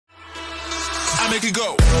I make it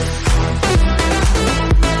go.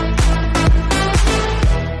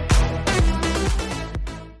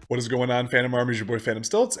 What is going on, Phantom Armies? Your boy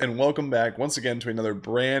PhantomStiltz, and welcome back once again to another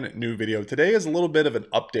brand new video. Today is a little bit of an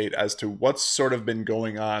update as to what's sort of been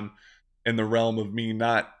going on in the realm of me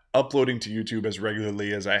not uploading to YouTube as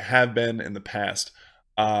regularly as I have been in the past.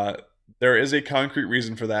 There is a concrete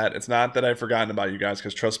reason for that. It's not that I've forgotten about you guys,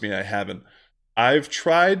 because trust me, I haven't. I've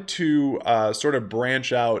tried to sort of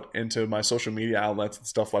branch out into my social media outlets and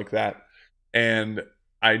stuff like that, and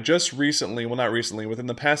I just recently, well not recently, within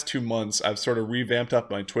the past 2 months, I've sort of revamped up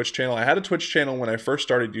my Twitch channel. I had a Twitch channel when I first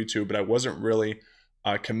started YouTube, but I wasn't really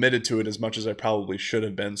committed to it as much as I probably should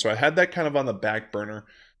have been. So I had that kind of on the back burner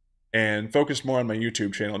and focused more on my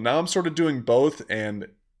YouTube channel. Now I'm sort of doing both, and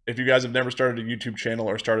if you guys have never started a YouTube channel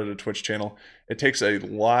or started a Twitch channel, it takes a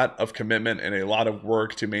lot of commitment and a lot of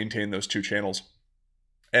work to maintain those two channels.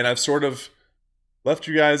 And I've sort of left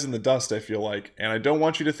you guys in the dust, I feel like, and I don't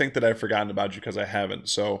want you to think that I've forgotten about you, because I haven't.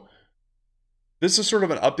 So this is sort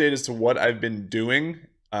of an update as to what I've been doing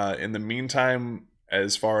in the meantime,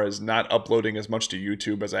 as far as not uploading as much to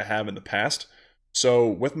YouTube as I have in the past. So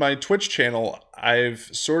with my Twitch channel, I've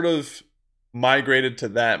sort of migrated to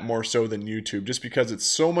that more so than YouTube, just because it's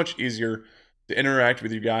so much easier to interact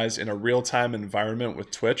with you guys in a real-time environment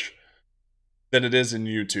with Twitch than it is in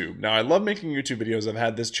YouTube. Now, I love making YouTube videos. I've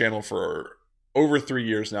had this channel for over 3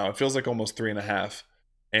 years now. It feels like almost 3.5.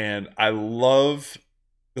 And I love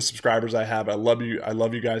the subscribers I have. I love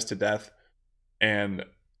you guys to death. And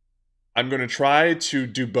I'm going to try to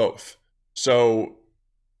do both. So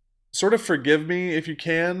sort of forgive me if you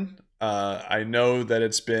can. I know that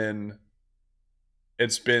it's been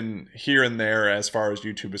here and there as far as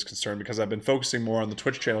YouTube is concerned, because I've been focusing more on the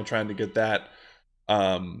Twitch channel, trying to get that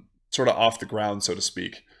sort of off the ground, so to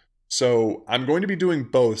speak. So I'm going to be doing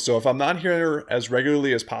both. So if I'm not here as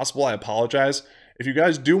regularly as possible, I apologize. If you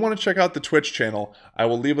guys do want to check out the Twitch channel, I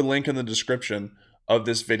will leave a link in the description of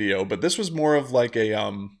this video. But this was more of like a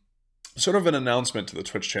sort of an announcement to the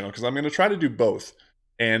Twitch channel, because I'm going to try to do both.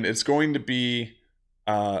 And it's going to be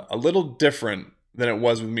a little different than it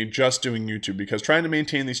was with me just doing YouTube, because trying to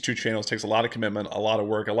maintain these two channels takes a lot of commitment, a lot of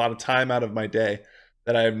work, a lot of time out of my day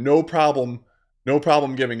that I have no problem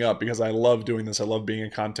giving up, because I love doing this. I love being a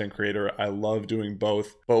content creator. I love doing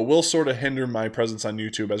both, but it will sort of hinder my presence on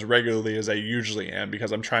YouTube as regularly as I usually am,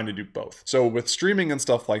 because I'm trying to do both. So with streaming and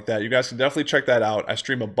stuff like that, you guys can definitely check that out. I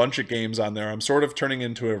stream a bunch of games on there. I'm sort of turning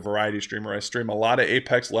into a variety streamer. I stream a lot of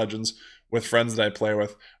Apex Legends with friends that I play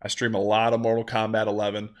with. I stream a lot of Mortal Kombat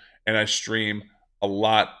 11, and I stream a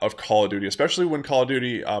lot of Call of Duty, especially when Call of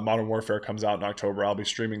Duty Modern Warfare comes out in October. I'll be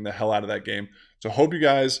streaming the hell out of that game. So hope you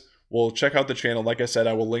guys will check out the channel. Like I said,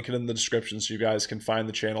 I will link it in the description so you guys can find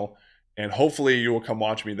the channel, and hopefully you will come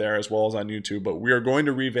watch me there as well as on YouTube. But we are going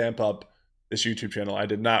to revamp up this YouTube channel. I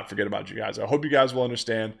did not forget about you guys. I hope you guys will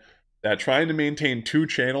understand that trying to maintain two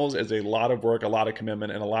channels is a lot of work, a lot of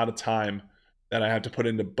commitment, and a lot of time that I have to put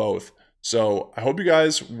into both. So I hope you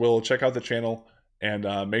guys will check out the channel, and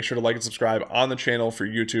make sure to like and subscribe on the channel for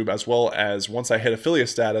YouTube, as well as once I hit affiliate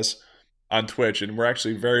status on Twitch, and we're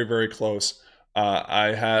actually very, very close.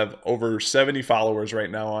 I have over 70 followers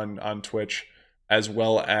right now on Twitch, as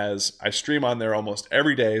well as I stream on there almost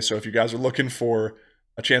every day. So if you guys are looking for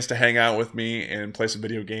a chance to hang out with me and play some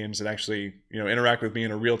video games and actually, interact with me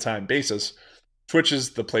on a real-time basis, Twitch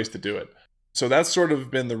is the place to do it. So that's sort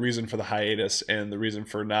of been the reason for the hiatus and the reason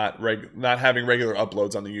for not having regular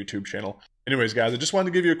uploads on the YouTube channel. Anyways, guys, I just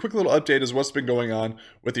wanted to give you a quick little update as what's been going on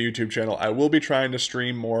with the YouTube channel. I will be trying to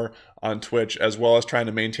stream more on Twitch, as well as trying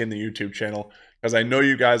to maintain the YouTube channel, because I know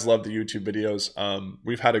you guys love the YouTube videos.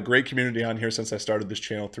 We've had a great community on here since I started this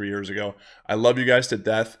channel 3 years ago. I love you guys to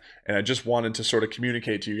death, and I just wanted to sort of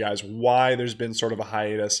communicate to you guys why there's been sort of a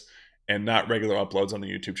hiatus and not regular uploads on the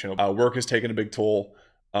YouTube channel. Work has taken a big toll.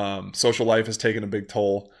 Social life has taken a big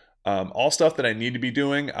toll. All stuff that I need to be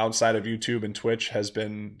doing outside of YouTube and Twitch has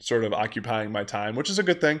been sort of occupying my time, which is a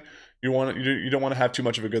good thing. You don't want to have too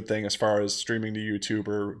much of a good thing as far as streaming to YouTube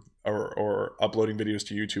or uploading videos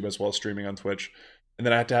to YouTube, as well as streaming on Twitch. And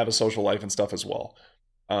then I have to have a social life and stuff as well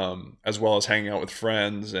as hanging out with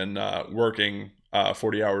friends and working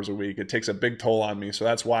 40 hours a week. It takes a big toll on me. So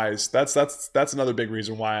that's why that's another big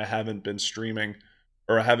reason why I haven't been streaming,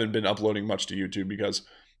 or I haven't been uploading much to YouTube, because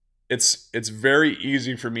it's very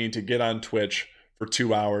easy for me to get on Twitch for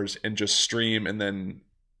 2 hours and just stream and then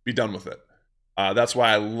be done with it. That's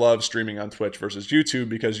why I love streaming on Twitch versus YouTube,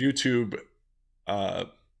 because YouTube,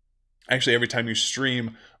 actually every time you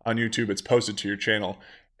stream on YouTube, it's posted to your channel.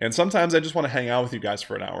 And sometimes I just want to hang out with you guys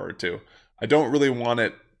for an hour or two. I don't really want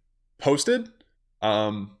it posted.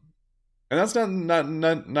 And that's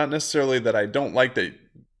not necessarily that I don't like that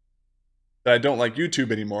I don't like YouTube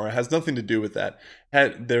anymore. It has nothing to do with that.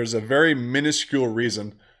 There's a very minuscule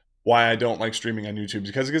reason why I don't like streaming on YouTube,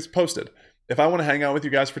 because it gets posted. If I want to hang out with you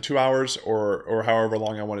guys for 2 hours or however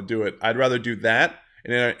long I want to do it, I'd rather do that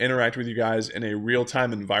and interact with you guys in a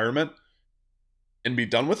real-time environment and be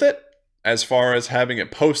done with it, as far as having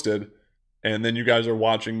it posted and then you guys are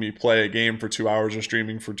watching me play a game for 2 hours or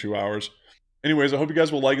streaming for 2 hours. Anyways, I hope you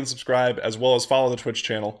guys will like and subscribe, as well as follow the Twitch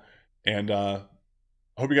channel. And I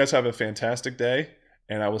hope you guys have a fantastic day,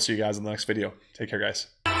 and I will see you guys in the next video. Take care, guys.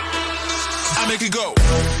 I make it go.